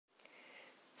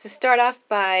So start off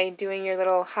by doing your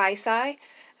little high sigh.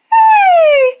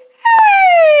 Hey!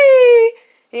 Hey!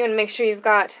 And you want to make sure you've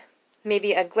got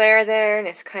maybe a glare there, and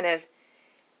it's kind of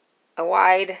a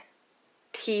wide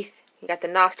teeth. You got the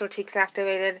nostril cheeks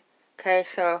activated. Okay,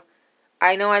 so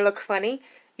I know I look funny.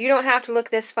 You don't have to look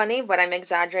this funny, but I'm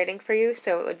exaggerating for you,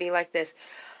 so it would be like this.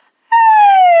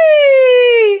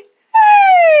 Hey!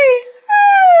 Hey!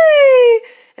 Hey!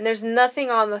 And there's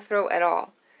nothing on the throat at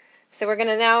all. So we're going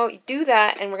to now do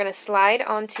that, and we're going to slide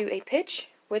onto a pitch,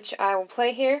 which I will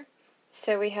play here.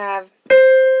 So we have,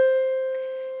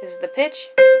 this is the pitch.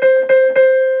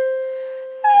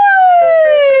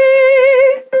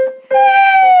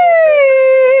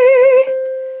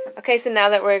 Okay, so now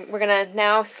that we're going to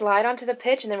now slide onto the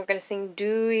pitch, and then we're going to sing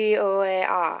do-e, o-e,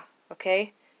 ah,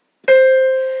 okay?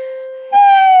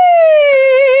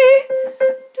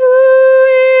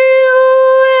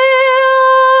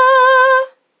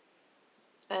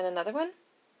 And another one.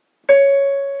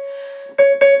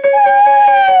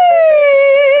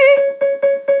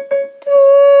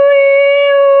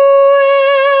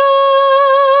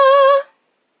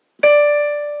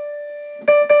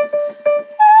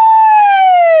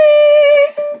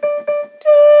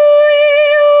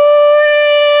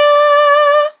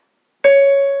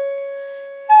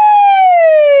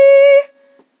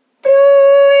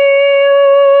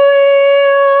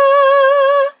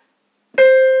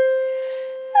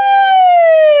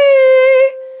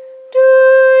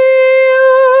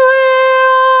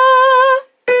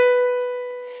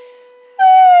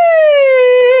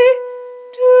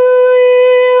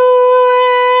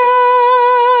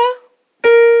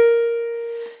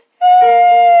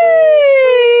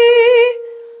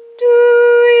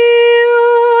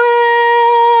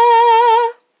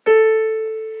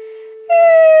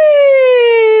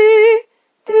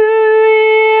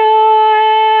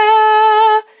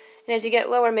 And as you get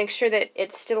lower, make sure that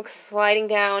it's still sliding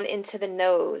down into the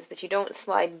nose, that you don't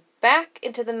slide back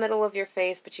into the middle of your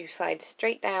face, but you slide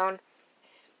straight down.